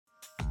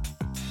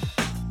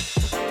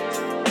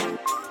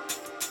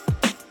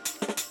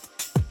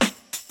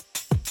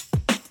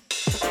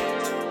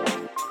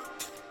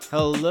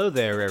Hello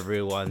there,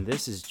 everyone.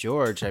 This is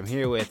George. I'm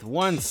here with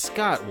one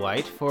Scott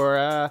White for,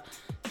 I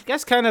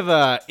guess, kind of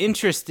a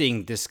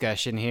interesting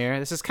discussion here.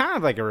 This is kind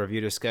of like a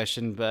review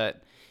discussion,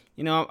 but,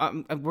 you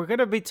know, we're going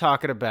to be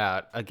talking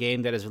about a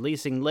game that is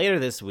releasing later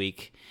this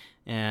week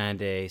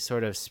and a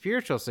sort of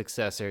spiritual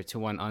successor to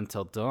one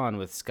Until Dawn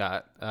with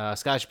Scott.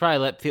 Scott, you should probably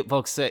let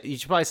folks say, you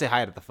should probably say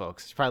hi to the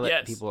folks. You should probably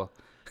let people...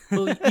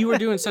 Well, you were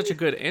doing such a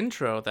good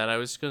intro that I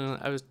was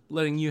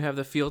letting you have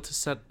the feel to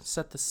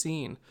set the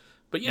scene.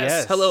 But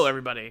yes, hello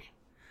everybody.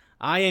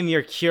 I am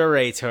your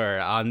curator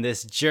on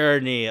this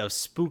journey of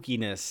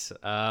spookiness.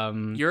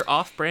 You're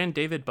off-brand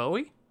David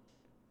Bowie?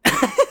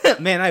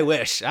 Man, I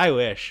wish.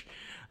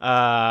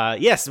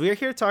 Yes, we're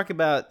here to talk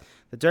about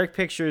the Dark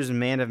Pictures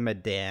Man of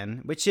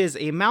Medan, which is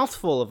a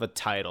mouthful of a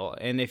title.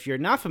 And if you're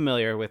not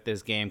familiar with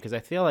this game, because I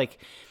feel like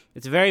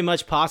it's very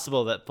much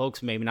possible that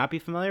folks may not be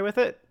familiar with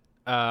it,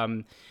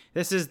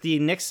 this is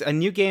a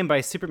new game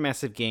by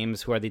Supermassive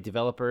Games, who are the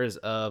developers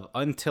of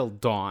Until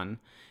Dawn.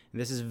 And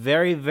this is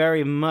very,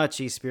 very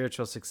much a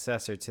spiritual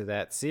successor to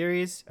that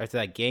series, or to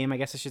that game, I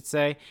guess I should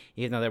say,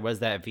 even though there was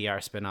that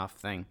VR spin-off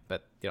thing,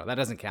 but that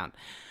doesn't count.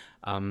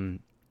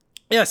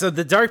 So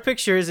the Dark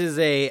Pictures is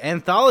a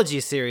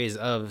anthology series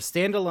of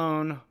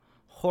standalone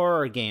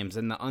horror games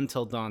in the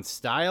Until Dawn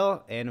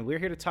style, and we're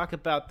here to talk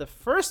about the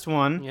first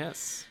one.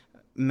 Yes.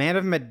 Man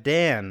of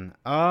Medan.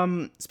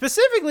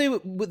 Specifically,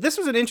 this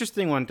was an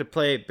interesting one to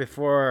play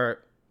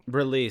before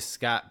release,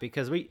 Scott,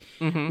 because we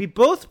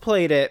both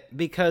played it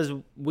because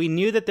we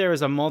knew that there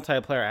was a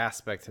multiplayer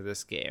aspect to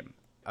this game.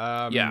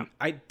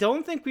 I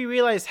don't think we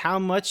realized how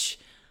much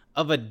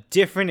of a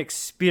different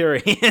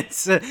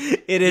experience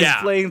it is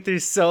playing through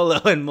solo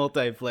and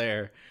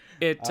multiplayer.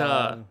 It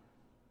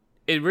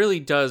really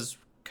does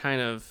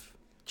kind of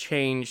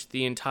change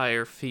the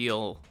entire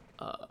feel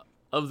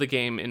of the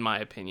game, in my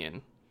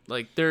opinion.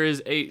 Like,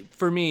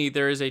 for me,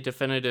 there is a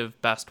definitive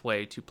best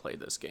way to play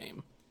this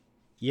game.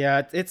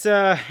 Yeah,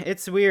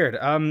 it's weird.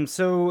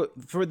 So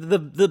for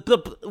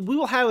we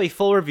will have a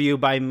full review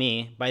by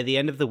the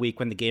end of the week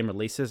when the game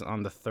releases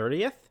on the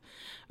 30th.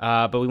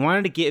 But we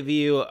wanted to give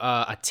you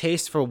a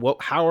taste for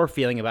how we're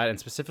feeling about it, and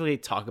specifically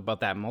talk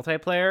about that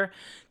multiplayer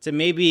to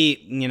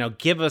maybe,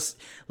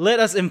 let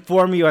us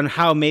inform you on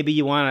how maybe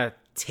you want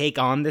to take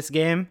on this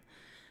game.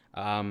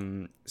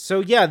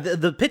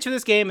 The pitch of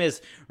this game is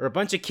we're a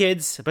bunch of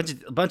kids, a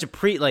bunch of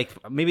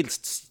maybe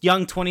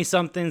young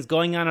 20-somethings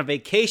going on a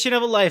vacation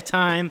of a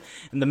lifetime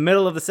in the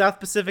middle of the South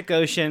Pacific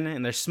Ocean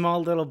in their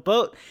small little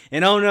boat,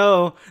 and oh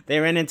no, they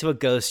ran into a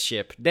ghost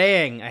ship.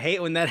 Dang, I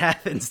hate when that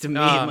happens to me.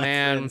 Oh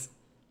man,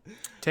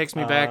 takes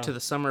me back to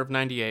the summer of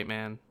 '98,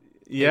 man.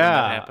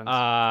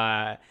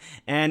 Yeah,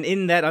 and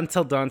in that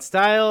Until Dawn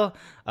style,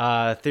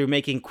 through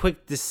making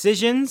quick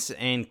decisions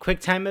and quick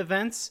time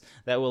events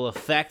that will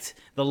affect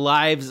the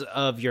lives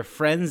of your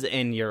friends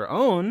and your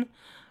own,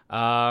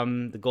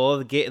 the goal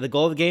of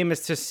the game is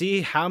to see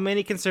how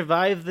many can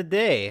survive the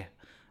day,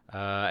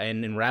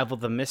 and unravel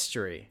the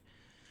mystery.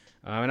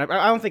 And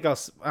I don't think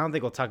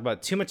we'll talk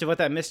about too much of what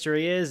that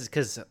mystery is,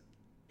 because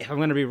if I'm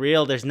going to be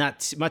real, there's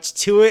not much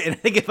to it. And I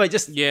think if I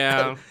just...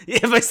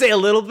 if I say a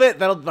little bit,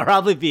 that'll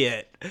probably be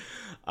it.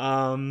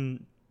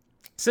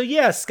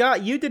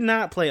 Scott, you did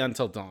not play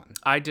Until Dawn.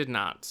 I did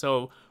not.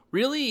 So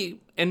really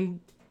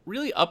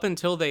up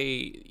until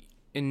they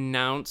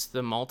announced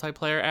the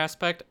multiplayer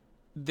aspect,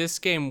 this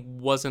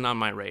game wasn't on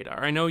my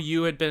radar. I know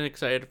you had been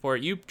excited for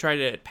it. You tried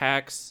it at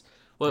PAX...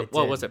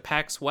 What was it,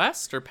 PAX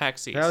West or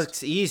PAX East?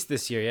 PAX East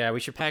this year, yeah. We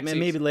should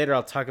maybe later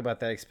I'll talk about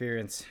that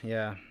experience,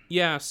 yeah.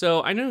 Yeah,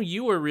 so I know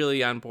you were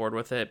really on board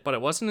with it, but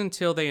it wasn't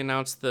until they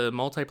announced the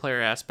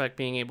multiplayer aspect,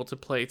 being able to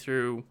play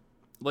through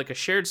like a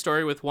shared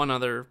story with one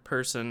other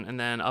person and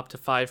then up to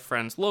 5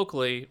 friends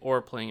locally,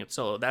 or playing it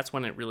solo. That's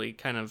when it really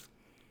kind of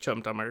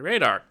jumped on my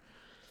radar.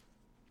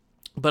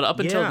 But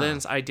up until then,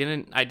 I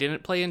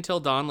didn't play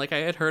Until Dawn. Like, I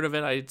had heard of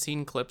it, I had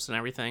seen clips and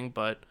everything,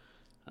 but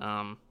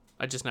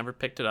I just never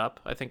picked it up.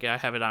 I think I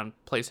have it on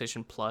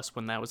PlayStation Plus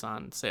when that was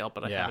on sale,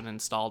 but I haven't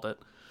installed it.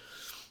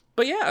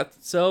 But yeah,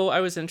 so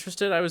I was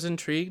interested. I was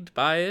intrigued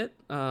by it,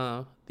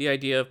 the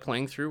idea of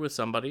playing through with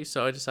somebody.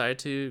 So I decided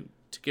to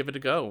give it a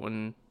go.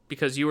 And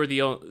because you were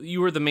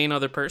the main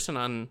other person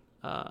on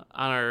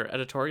our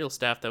editorial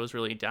staff that was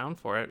really down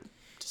for it,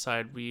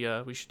 decided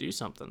we should do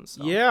something.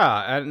 So.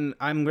 Yeah, and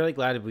I'm really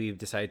glad we've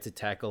decided to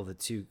tackle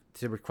to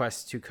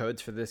request 2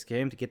 codes for this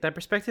game to get that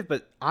perspective.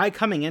 But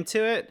coming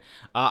into it,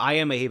 I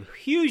am a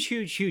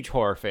huge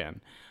horror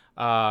fan.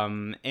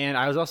 And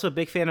I was also a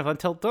big fan of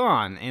Until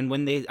Dawn. And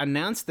when they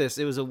announced this,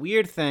 it was a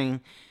weird thing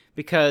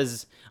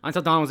because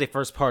Until Dawn was a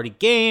first-party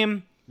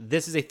game.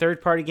 This is a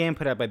third-party game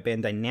put out by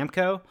Bandai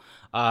Namco.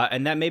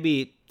 And that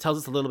maybe tells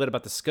us a little bit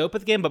about the scope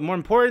of the game. But more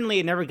importantly,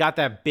 it never got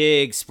that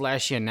big,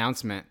 splashy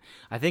announcement.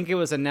 I think it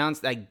was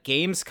announced at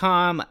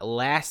Gamescom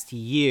last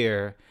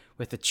year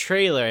with a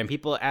trailer. And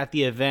people at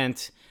the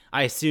event,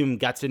 I assume,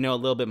 got to know a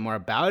little bit more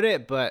about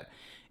it. But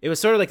it was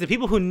sort of like the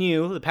people who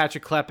knew, the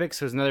Patrick Klepek,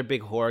 who's another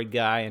big horror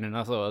guy and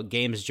also a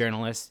games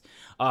journalist,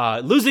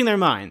 losing their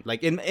mind.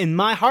 Like, in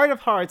my heart of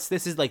hearts,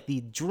 this is like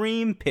the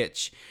dream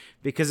pitch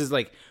because it's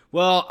like,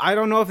 well, I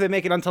don't know if they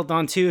make it Until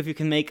Dawn 2 if you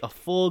can make a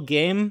full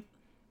game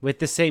with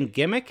the same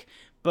gimmick,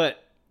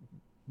 but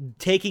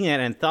taking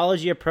an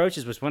anthology approach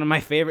was one of my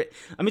favorite.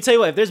 Let me tell you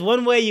what, if there's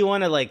one way you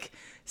want to like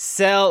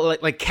sell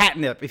like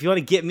catnip, if you want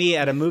to get me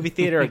at a movie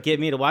theater or get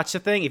me to watch the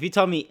thing, if you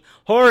tell me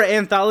horror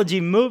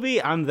anthology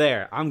movie, I'm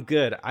there. I'm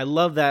good. I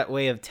love that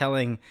way of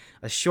telling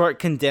a short,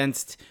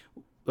 condensed,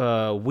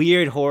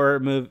 weird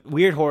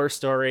horror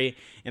story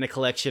in a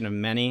collection of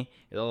many.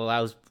 It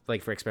allows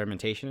like for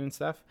experimentation and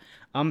stuff.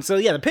 So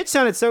yeah, the pitch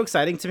sounded so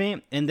exciting to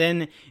me, and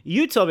then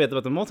you told me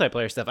about the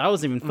multiplayer stuff. I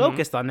wasn't even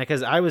focused on that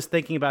because I was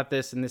thinking about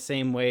this in the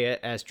same way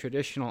as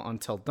traditional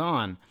Until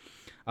Dawn.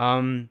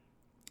 Even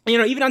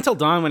Until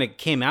Dawn, when it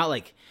came out,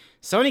 like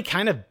Sony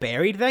kind of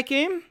buried that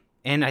game,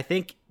 and I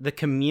think the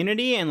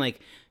community and like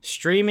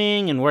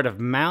streaming and word of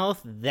mouth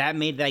that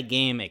made that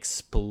game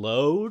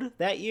explode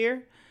that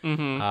year.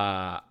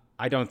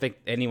 I don't think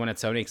anyone at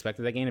Sony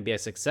expected that game to be a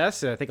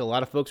success, and I think a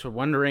lot of folks were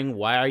wondering,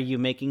 why are you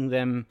making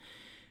them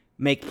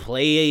make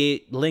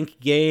play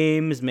link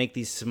games, make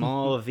these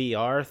small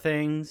VR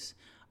things,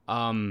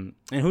 and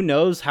who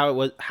knows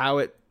how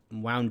it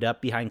wound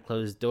up behind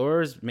closed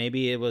doors.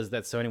 Maybe it was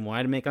that Sony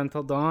wanted to make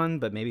Until Dawn,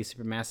 but maybe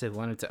Supermassive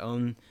wanted to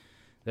own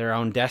their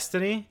own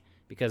destiny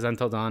because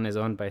Until Dawn is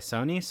owned by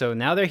Sony. So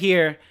now they're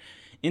here,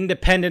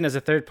 independent as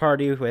a third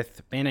party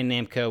with Bandai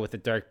Namco with the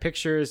Dark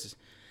Pictures.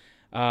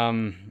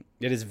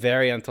 It is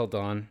very Until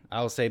Dawn.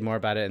 I'll say more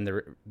about it in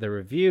the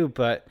review,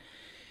 but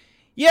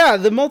yeah,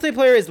 the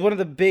multiplayer is one of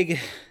the big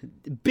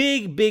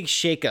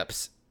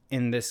shakeups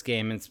in this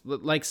game. And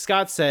like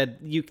Scott said,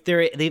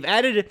 they've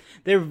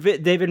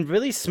been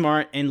really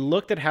smart and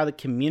looked at how the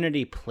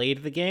community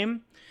played the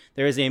game.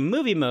 There is a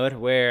movie mode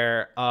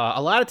where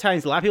a lot of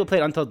people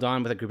played Until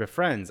Dawn with a group of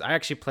friends. I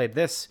actually played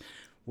this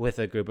with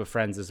a group of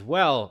friends as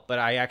well, but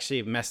I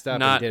actually messed up.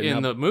 Not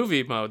in the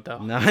movie mode, though.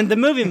 Not in the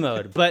movie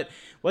mode. But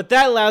what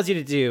that allows you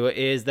to do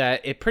is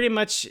that it pretty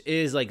much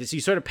is like, so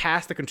you sort of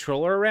pass the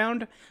controller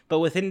around, but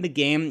within the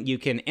game, you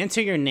can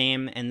enter your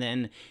name, and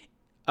then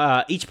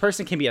each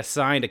person can be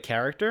assigned a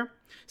character.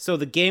 So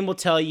the game will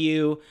tell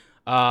you,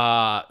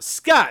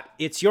 Scott,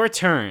 it's your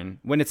turn,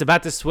 when it's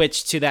about to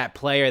switch to that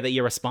player that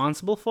you're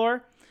responsible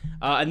for.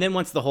 And then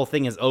once the whole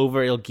thing is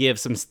over, it'll give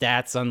some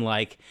stats on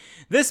like,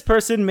 this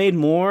person made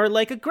more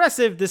like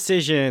aggressive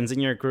decisions in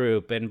your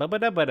group and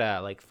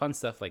like fun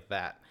stuff like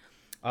that.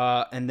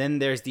 And then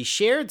there's the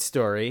shared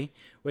story,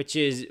 which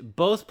is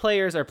both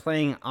players are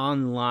playing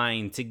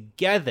online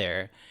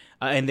together.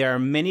 And there are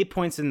many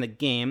points in the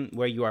game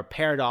where you are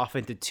paired off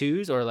into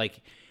twos, or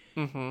like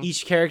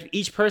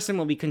each person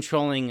will be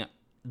controlling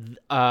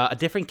a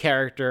different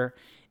character,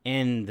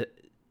 and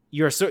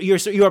you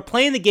are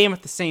playing the game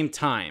at the same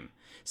time.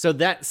 So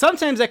that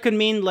sometimes that could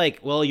mean like,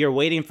 well, you're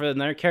waiting for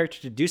another character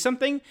to do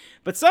something,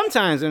 but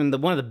sometimes, and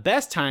one of the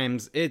best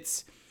times,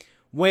 it's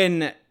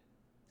when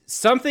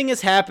something is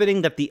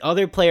happening that the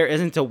other player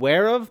isn't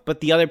aware of,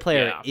 but the other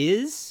player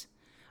is.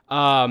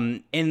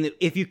 And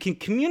if you can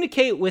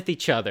communicate with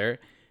each other,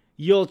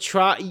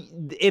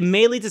 it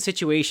may lead to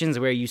situations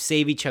where you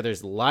save each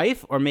other's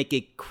life or make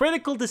a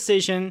critical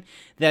decision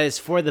that is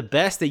for the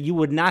best that you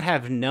would not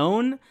have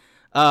known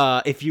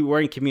if you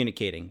weren't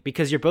communicating,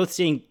 because you're both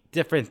seeing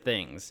different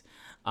things.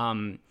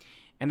 And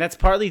that's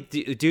partly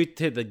due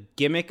to the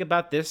gimmick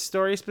about this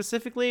story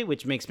specifically,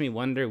 which makes me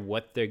wonder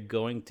what they're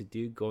going to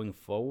do going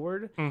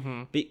forward.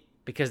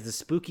 Because the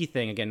spooky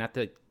thing, again, not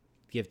to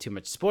give too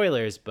much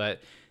spoilers,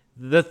 but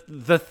the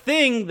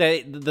thing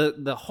that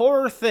the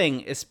horror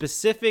thing is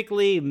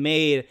specifically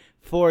made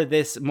for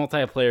this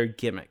multiplayer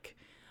gimmick,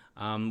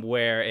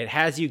 where it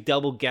has you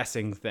double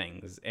guessing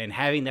things, and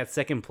having that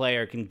second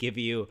player can give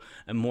you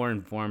a more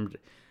informed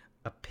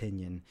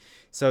opinion.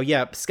 So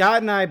yeah,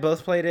 Scott and I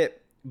both played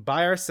it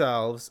by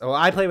ourselves. Oh,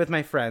 I played with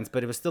my friends,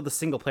 but it was still the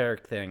single player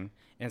thing,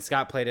 and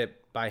Scott played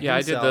it by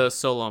himself. Yeah, I did the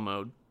solo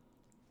mode.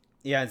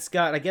 Yeah, and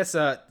Scott, I guess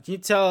can you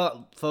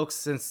tell folks,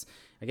 since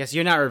I guess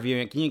you're not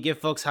reviewing it, can you give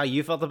folks how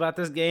you felt about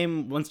this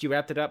game once you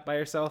wrapped it up by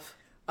yourself?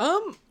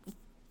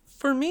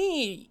 For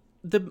me,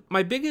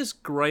 my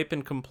biggest gripe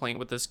and complaint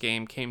with this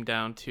game came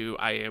down to,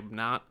 I am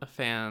not a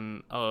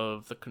fan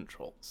of the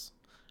controls.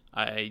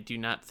 I do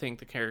not think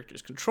the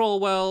characters control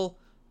well.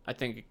 I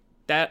think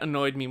that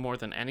annoyed me more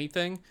than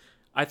anything.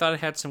 I thought it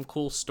had some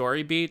cool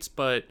story beats,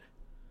 but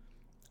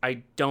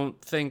I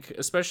don't think,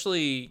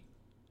 especially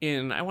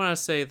in, I want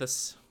to say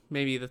this,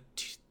 maybe the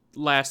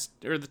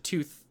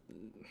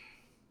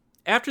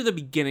after the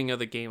beginning of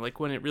the game, like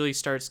when it really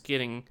starts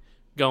getting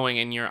going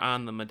and you're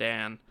on the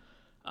Medan,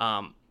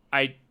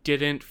 I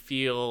didn't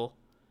feel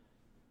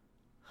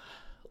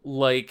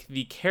like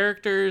the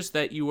characters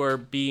that you are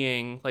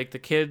being, like the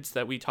kids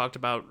that we talked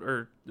about,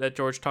 or that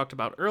George talked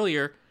about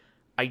earlier,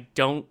 I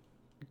don't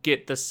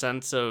get the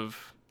sense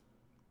of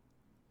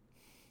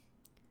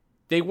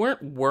they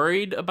weren't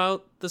worried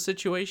about the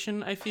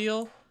situation. I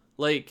feel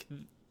like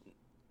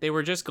they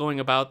were just going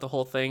about the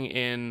whole thing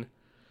in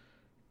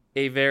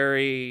a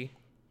very,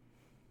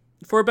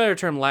 for a better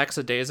term,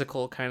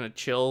 lackadaisical kind of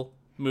chill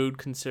mood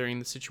considering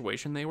the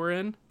situation they were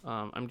in.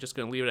 I'm just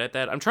going to leave it at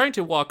that. I'm trying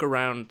to walk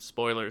around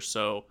spoilers,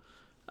 so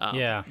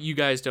you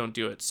guys don't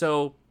do it.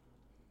 So,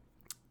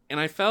 and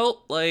I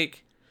felt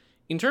like,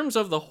 in terms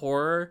of the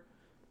horror,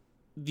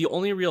 the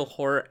only real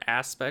horror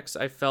aspects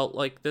I felt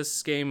like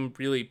this game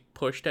really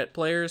pushed at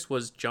players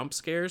was jump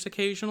scares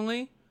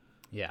occasionally.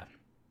 Yeah.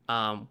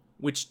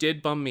 Which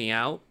did bum me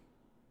out.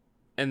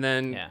 And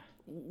then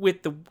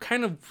with the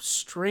kind of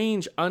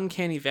strange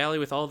uncanny valley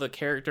with all the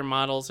character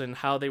models and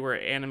how they were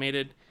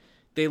animated,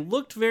 they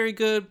looked very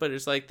good, but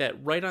it's like that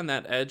right on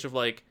that edge of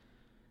like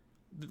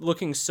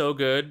looking so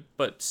good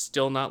but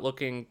still not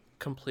looking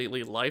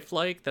completely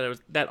lifelike, that it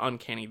was that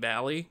uncanny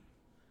valley.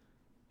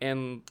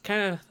 And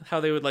kind of how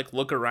they would like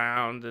look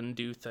around and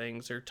do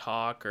things or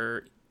talk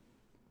or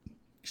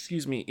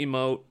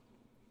emote.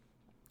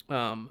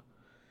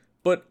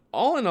 But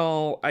all in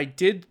all, I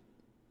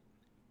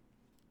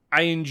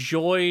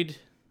enjoyed,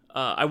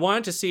 I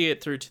wanted to see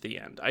it through to the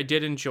end. I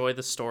did enjoy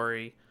the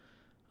story.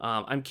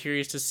 I'm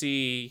curious to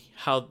see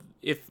how,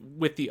 if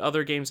with the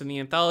other games in the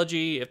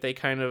anthology, if they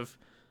kind of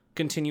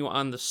continue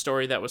on the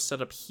story that was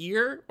set up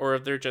here, or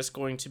if they're just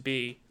going to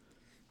be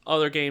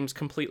other games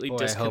completely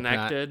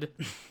disconnected.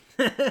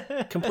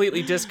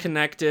 Completely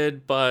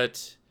disconnected,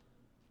 but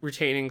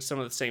retaining some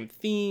of the same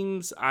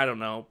themes. I don't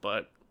know,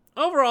 but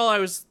overall, I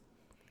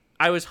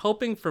was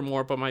hoping for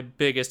more, but my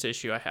biggest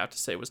issue, I have to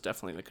say, was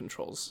definitely the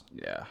controls.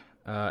 Yeah.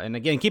 And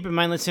again, keep in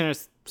mind,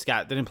 listeners,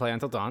 Scott didn't play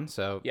Until Dawn,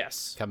 so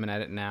yes, coming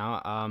at it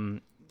now.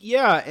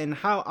 Yeah, and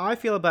how I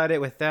feel about it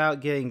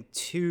without getting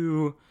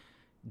too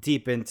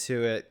deep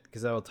into it,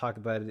 because I will talk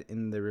about it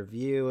in the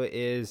review,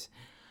 is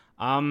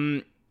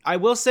I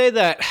will say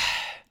that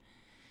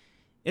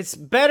it's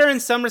better in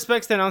some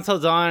respects than Until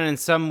Dawn, and in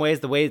some ways,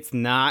 the way it's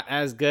not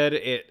as good,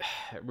 it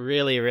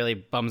really, really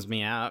bums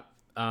me out.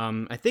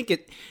 I think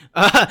it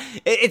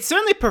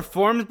certainly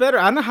performs better.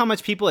 I don't know how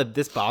much people have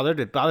this bothered.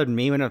 It bothered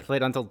me when I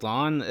played Until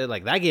Dawn.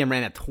 Like, that game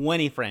ran at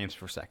 20 frames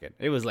per second.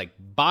 It was like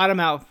bottom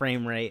out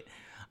frame rate.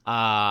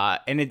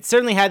 And it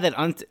certainly had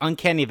that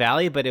uncanny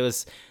valley, but it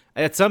was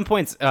at some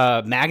points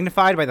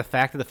magnified by the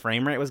fact that the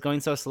frame rate was going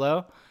so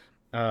slow.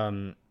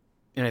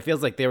 And it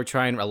feels like they were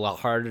trying a lot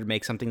harder to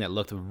make something that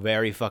looked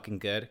very fucking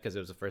good because it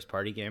was a first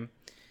party game.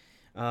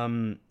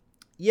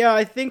 Yeah,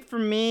 I think for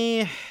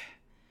me,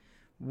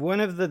 one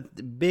of the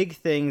big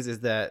things is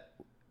that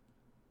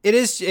it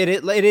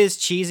is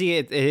cheesy.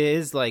 It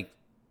is like,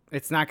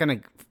 it's not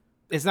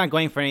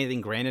going for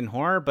anything grand in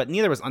horror, but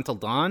neither was Until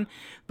Dawn.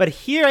 But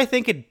here I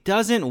think it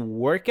doesn't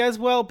work as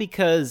well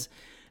because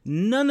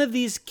none of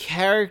these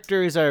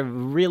characters are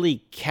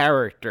really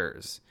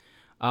characters.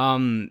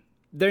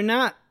 They're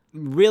not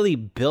really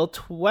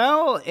built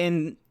well,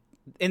 and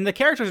the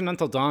characters in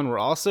Until Dawn were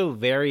also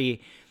they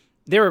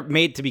were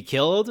made to be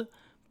killed,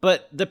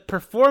 but the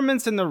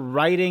performance and the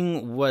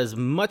writing was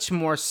much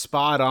more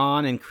spot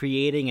on in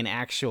creating an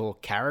actual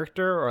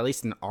character, or at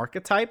least an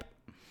archetype.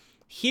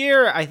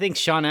 Here, I think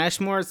Shawn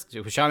Ashmore's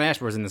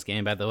in this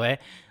game, by the way,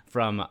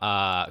 from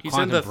he's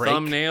Quantum in the Break.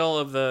 thumbnail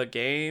of the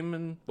game,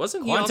 and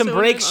wasn't he Quantum also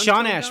Break? in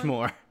Shawn Until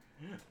Ashmore.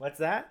 Dawn? What's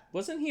that?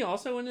 Wasn't he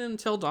also in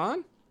Until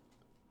Dawn?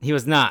 He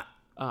was not.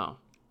 Oh,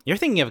 You're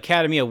thinking of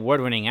Academy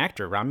Award-winning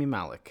actor Rami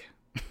Malek.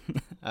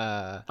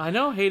 I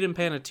know Hayden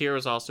Panettiere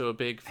was also a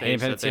big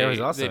face Hayden that Panettiere was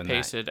also they in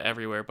pasted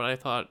everywhere, but I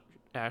thought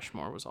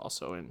Ashmore was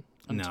also in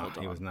Until Dawn.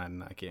 No, he was not in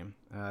that game.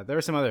 There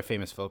were some other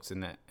famous folks in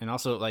that, and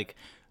also like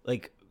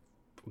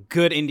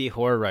good indie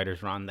horror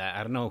writers were on that.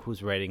 I don't know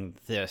who's writing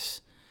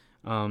this,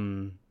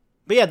 but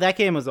yeah, that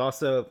game was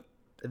also.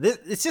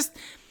 It's just,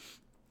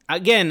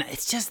 again,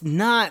 it's just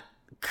not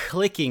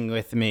clicking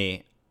with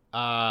me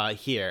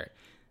here.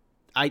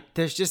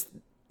 There's just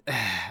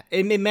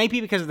it might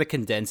be because of the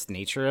condensed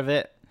nature of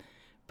it,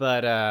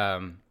 but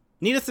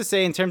needless to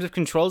say, in terms of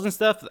controls and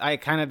stuff, I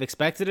kind of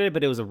expected it,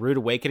 but it was a rude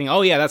awakening.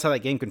 Oh yeah, that's how that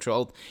game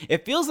controlled.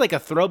 It feels like a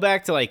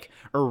throwback to like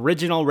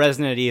original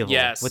Resident Evil,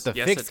 with the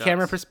fixed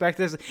camera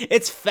perspectives.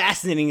 It's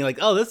fascinating. Like,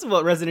 oh, this is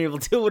what Resident Evil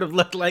 2 would have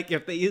looked like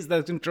if they used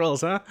those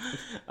controls, huh?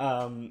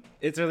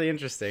 It's really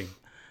interesting.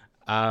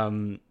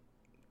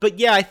 But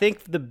yeah, I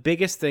think the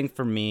biggest thing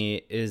for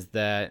me is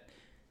that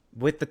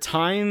with the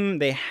time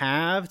they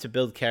have to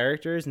build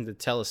characters and to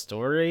tell a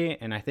story,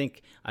 and I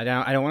think I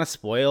don't want to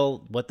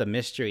spoil what the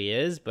mystery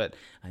is, but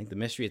I think the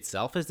mystery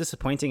itself is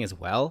disappointing as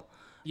well.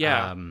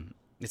 Yeah,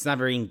 it's not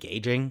very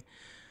engaging,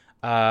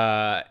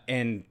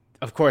 and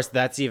of course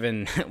that's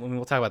even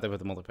we'll talk about that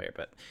with the multiplayer.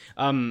 But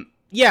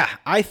yeah,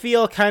 I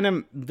feel kind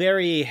of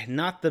very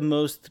not the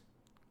most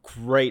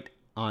great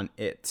on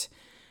it.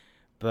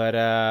 But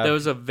that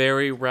was a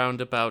very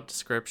roundabout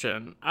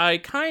description. I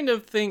kind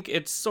of think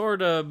it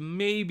sort of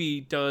maybe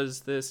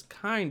does this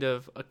kind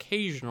of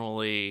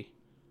occasionally,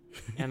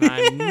 and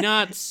I'm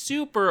not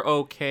super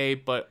okay,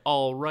 but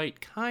all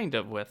right kind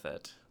of with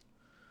it.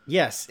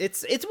 Yes,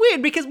 it's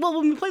weird because, well,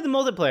 when we played the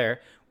multiplayer,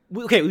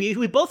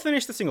 we both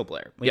finished the single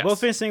player.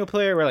 Both finished single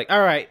player. We're like,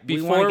 all right.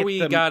 Before we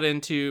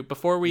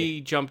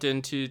jumped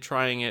into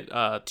trying it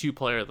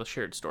 2-player, the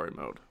shared story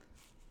mode.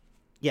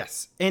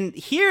 Yes, and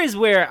here is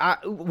where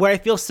I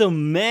feel so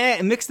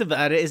mixed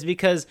about it is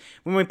because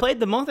when we played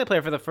the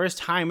multiplayer for the first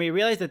time, we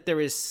realized that there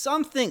is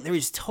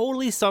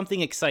totally something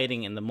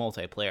exciting in the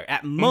multiplayer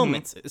at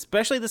moments,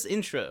 especially this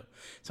intro.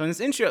 So in this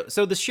intro,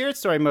 the shared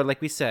story mode,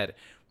 like we said,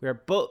 where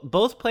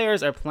both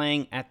players are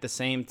playing at the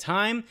same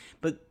time,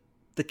 but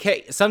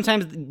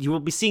sometimes you will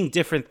be seeing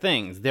different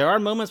things. There are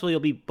moments where you'll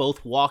be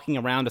both walking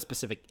around a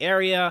specific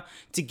area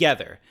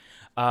together,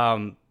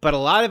 but a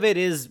lot of it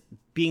is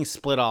being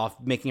split off,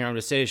 making your own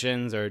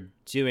decisions or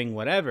doing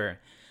whatever.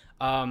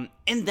 And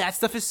that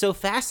stuff is so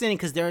fascinating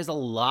because there is a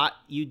lot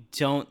you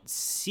don't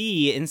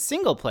see in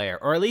single player,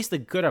 or at least a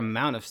good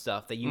amount of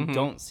stuff that you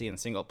don't see in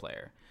single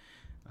player.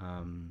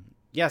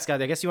 Yeah,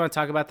 Scott, I guess you want to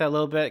talk about that a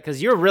little bit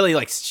because you're really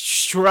like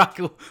struck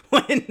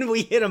when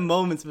we hit a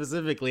moment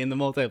specifically in the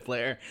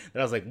multiplayer that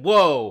I was like,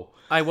 whoa.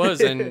 I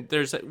was, and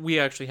we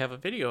actually have a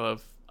video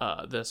of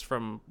this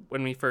from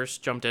when we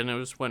first jumped in. It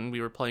was when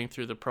we were playing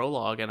through the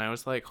prologue, and I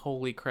was like,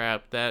 holy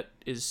crap, that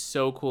is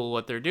so cool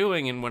what they're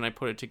doing. And when I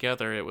put it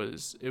together, it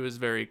was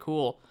very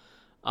cool.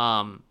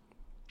 I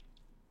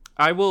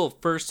will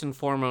first and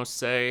foremost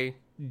say,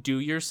 do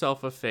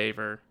yourself a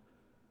favor,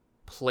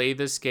 play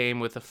this game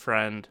with a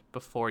friend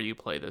before you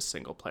play this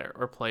single player,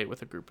 or play it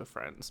with a group of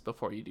friends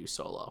before you do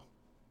solo.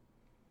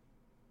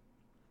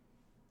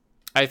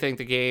 I think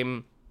the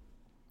game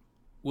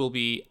will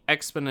be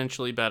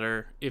exponentially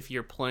better if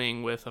you're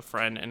playing with a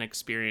friend and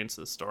experience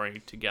the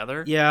story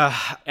together. Yeah.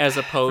 As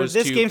opposed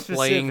to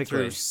playing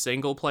through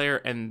single player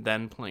and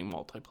then playing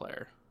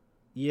multiplayer.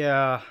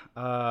 Yeah.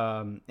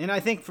 And I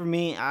think for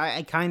me,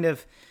 I kind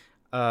of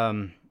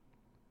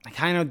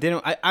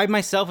didn't. I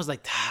myself was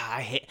like,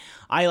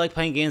 I like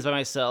playing games by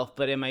myself,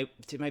 but am I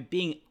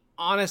being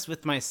honest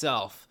with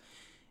myself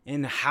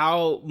and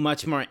how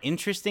much more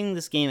interesting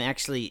this game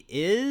actually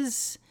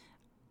is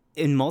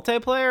in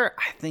multiplayer?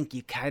 I think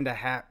you kind of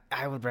have.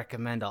 I would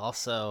recommend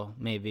also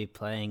maybe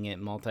playing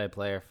it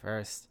multiplayer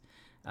first,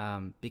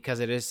 because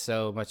it is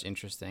so much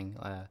interesting.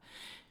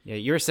 Yeah,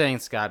 you were saying,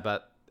 Scott,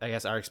 but I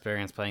guess our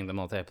experience playing the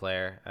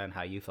multiplayer and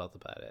how you felt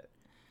about it.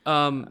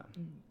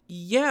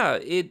 Yeah,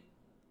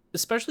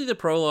 especially the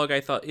prologue,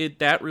 I thought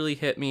that really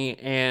hit me,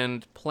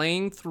 and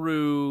playing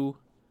through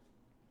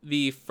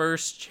the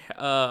first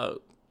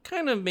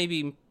kind of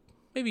maybe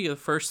the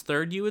first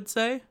third, you would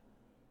say.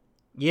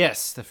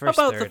 Yes, the first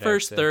about third, the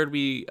first third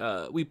we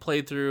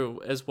played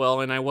through as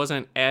well, and I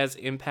wasn't as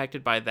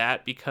impacted by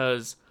that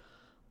because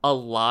a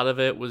lot of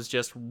it was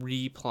just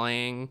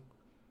replaying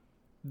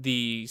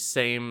the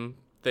same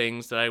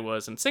things that I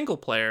was in single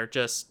player,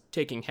 just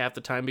taking half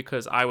the time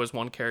because I was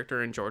one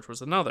character and George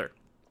was another.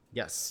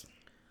 Yes.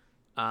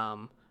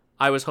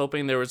 I was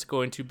hoping there was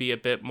going to be a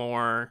bit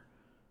more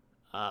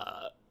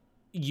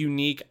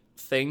unique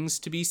things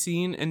to be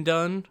seen and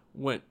done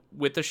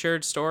with the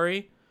shared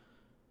story.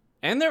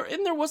 And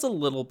there was a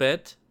little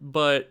bit,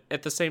 but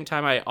at the same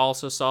time, I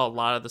also saw a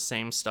lot of the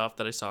same stuff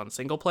that I saw in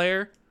single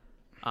player.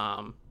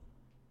 So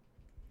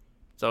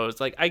it's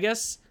like, I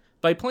guess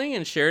by playing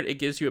in shared, it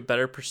gives you a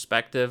better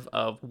perspective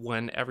of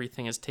when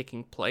everything is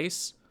taking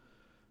place.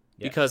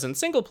 Yes. Because in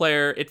single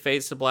player, it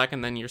fades to black,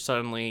 and then you're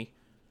suddenly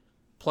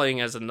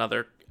playing as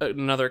another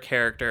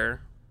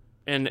character.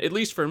 And at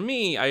least for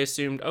me, I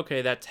assumed,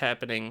 okay, that's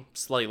happening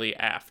slightly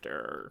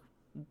after,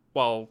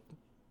 while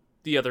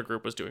the other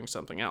group was doing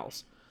something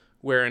else.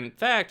 Where in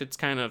fact, it's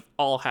kind of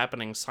all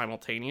happening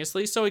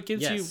simultaneously. So it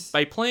gives you,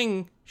 by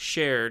playing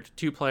shared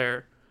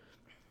 2-player,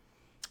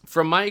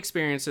 from my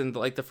experience in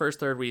like the first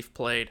third we've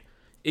played,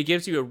 it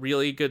gives you a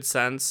really good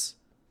sense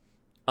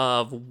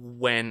of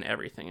when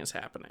everything is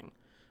happening,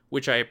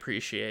 which I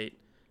appreciate.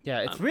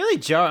 Yeah, it's really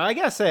jarring. I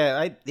gotta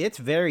say, it's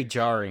very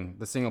jarring,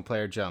 the single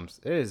player jumps.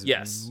 It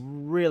is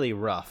really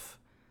rough.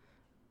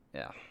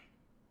 Yeah.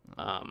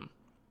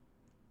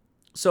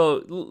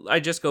 So I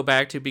just go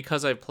back to,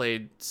 because I've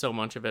played so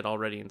much of it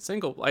already in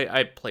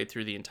I played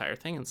through the entire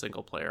thing in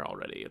single player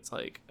already. It's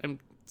like I'm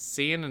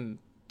seeing and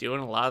doing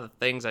a lot of the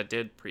things I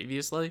did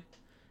previously.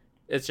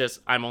 It's just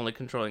I'm only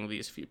controlling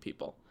these few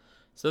people.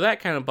 So that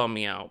kind of bummed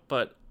me out.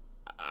 But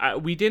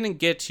we didn't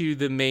get to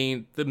the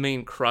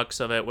main crux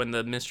of it when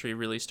the mystery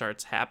really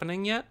starts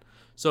happening yet.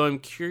 So I'm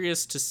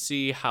curious to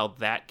see how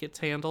that gets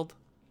handled.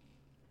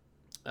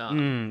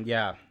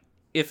 Yeah.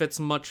 If it's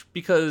much,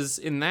 because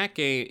in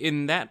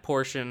that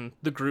portion,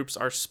 the groups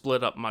are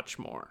split up much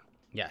more.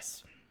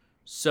 Yes.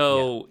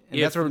 So and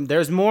that's where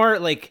there's more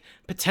like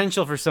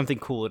potential for something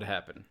cool to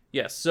happen.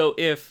 Yes. So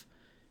if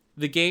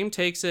the game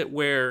takes it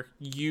where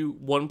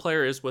one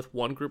player is with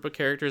one group of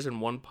characters in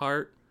one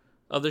part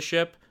of the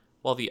ship,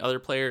 while the other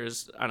player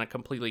is on a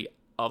completely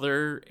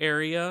other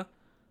area,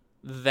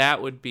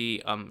 that would be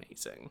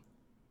amazing.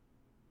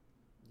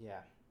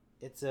 Yeah.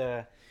 It's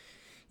a...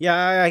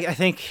 Yeah, I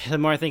think the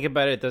more I think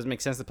about it, it does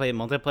make sense to play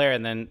multiplayer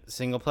and then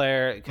single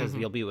player because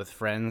you'll be with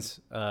friends.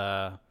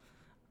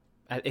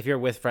 If you're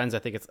with friends, I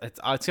think it's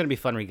going to be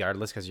fun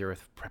regardless because you're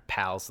with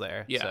pals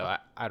there. Yeah. So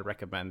I'd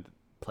recommend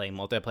playing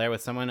multiplayer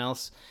with someone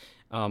else,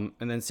 and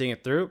then seeing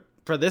it through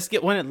for this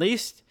one at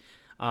least.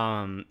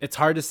 It's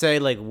hard to say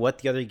like what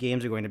the other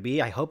games are going to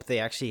be. I hope they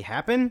actually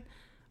happen,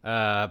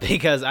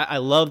 because I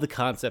love the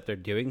concept they're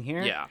doing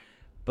here. Yeah.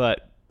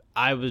 But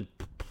I was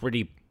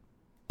pretty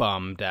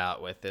bummed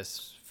out with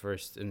this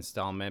first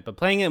installment. But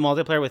playing it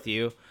multiplayer with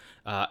you,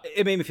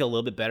 it made me feel a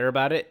little bit better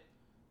about it.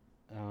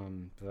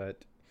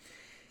 But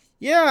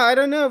yeah, I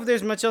don't know if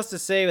there's much else to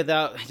say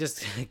without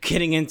just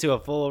getting into a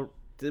full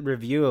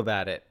review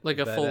about it. Like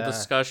a full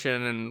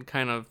discussion and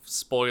kind of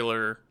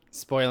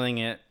spoiling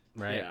it,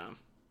 right? Yeah.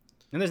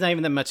 And there's not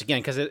even that much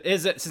again, because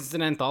since it's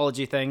an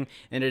anthology thing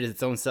and it is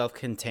its own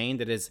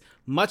self-contained,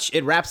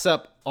 it wraps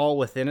up all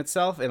within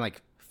itself in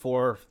like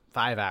 4 or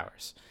 5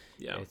 hours.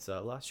 Yeah. It's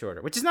a lot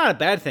shorter, which is not a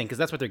bad thing because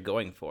that's what they're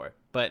going for.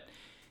 But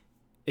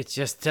it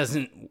just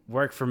doesn't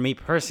work for me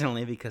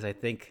personally, because I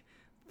think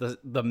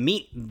the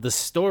meat, the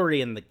story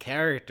and the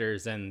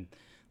characters and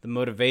the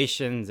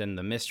motivations and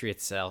the mystery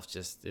itself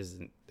just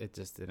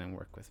didn't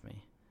work with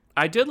me.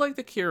 I did like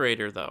the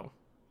curator though.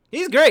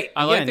 He's great.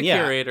 I like the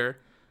curator.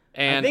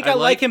 And I think I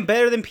like him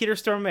better than Peter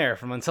Stormare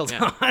from Until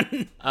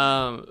Dawn.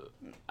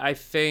 I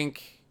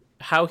think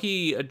how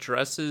he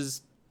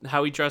addressed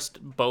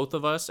both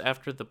of us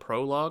after the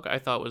prologue, I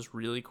thought was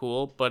really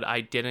cool, but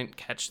I didn't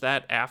catch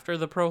that after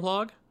the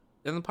prologue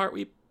in the part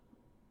we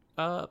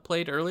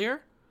played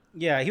earlier.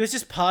 Yeah, he was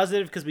just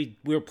positive because we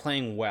were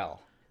playing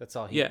well. That's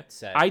all he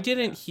said. I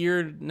didn't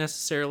hear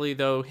necessarily,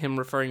 though, him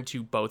referring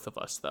to both of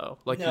us, though,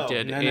 like he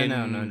did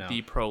in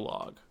the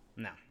prologue.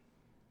 No.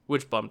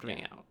 Which bummed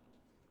me out.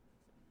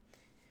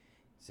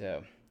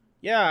 So,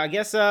 yeah, I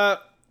guess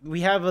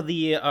we have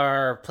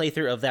our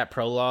playthrough of that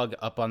prologue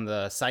up on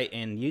the site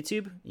and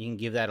YouTube. You can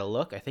give that a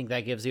look. I think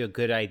that gives you a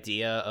good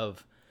idea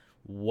of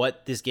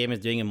what this game is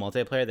doing in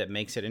multiplayer that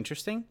makes it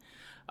interesting.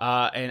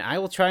 And I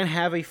will try and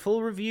have a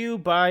full review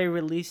by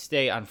release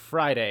day on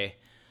Friday.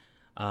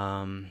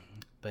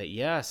 But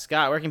yeah,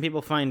 Scott, where can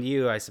people find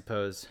you, I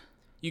suppose?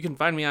 You can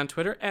find me on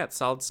Twitter at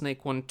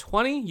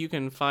SolidSnake120. You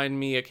can find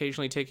me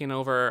occasionally taking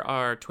over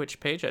our Twitch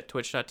page at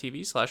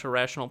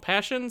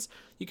twitch.tv/irrationalpassions.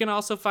 You can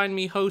also find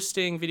me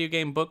hosting Video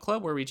Game Book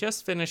Club, where we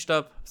just finished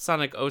up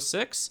Sonic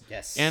 06.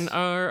 Yes. And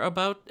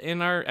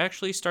are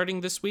actually starting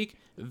this week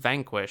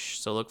Vanquish.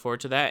 So look forward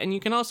to that. And you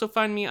can also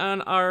find me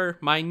on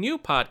my new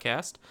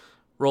podcast,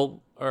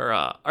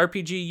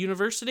 RPG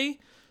University,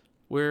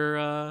 where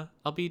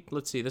I'll be,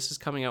 this is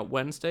coming out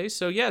Wednesday.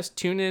 So yes,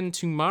 tune in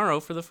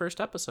tomorrow for the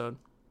first episode.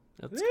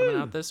 It's coming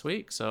out this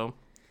week, so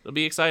it'll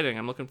be exciting.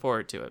 I'm looking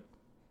forward to it.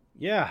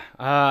 Yeah,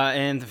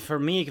 and for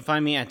me, you can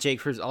find me at Jake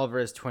Cruz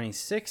Alvarez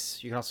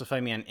 26. You can also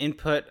find me on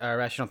Input,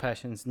 Rational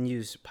Passions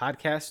News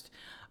podcast.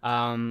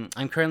 I'm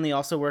currently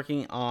also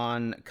working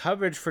on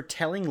coverage for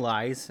Telling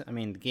Lies. I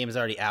mean, the game is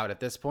already out at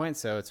this point,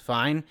 so it's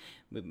fine.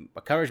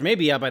 Coverage may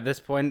be out by this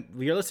point.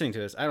 You're listening to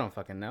this. I don't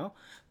fucking know.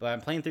 But I'm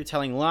playing through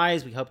Telling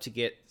Lies. We hope to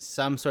get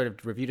some sort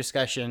of review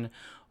discussion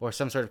or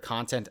some sort of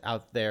content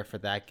out there for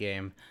that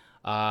game.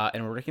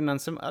 And we're working on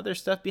some other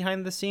stuff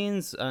behind the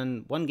scenes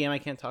on one game I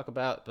can't talk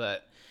about,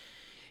 but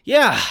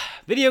yeah,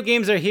 video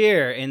games are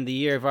here in the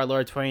year of our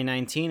Lord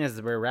 2019 as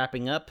we're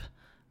wrapping up.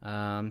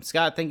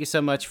 Scott, thank you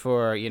so much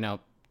for,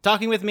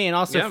 talking with me and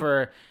also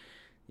for,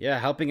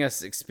 helping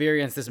us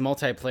experience this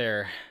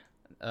multiplayer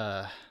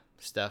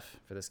stuff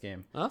for this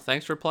game. Well,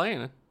 thanks for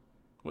playing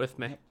with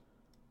me.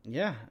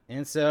 Yeah,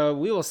 and so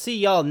we will see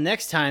y'all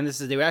next time. This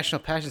is the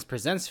Irrational Passions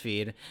Presents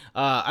feed.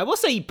 I will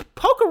say,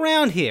 poke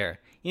around here.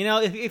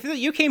 If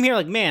you came here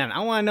like, man,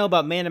 I want to know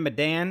about Man and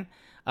Medan,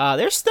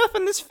 there's stuff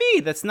in this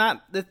feed that's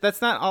not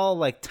all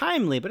like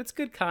timely, but it's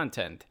good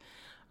content.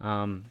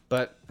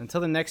 But until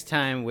the next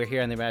time we're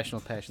here on the Irrational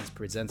Passions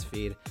Presents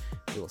feed,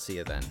 we will see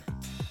you then.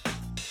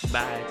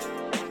 Bye.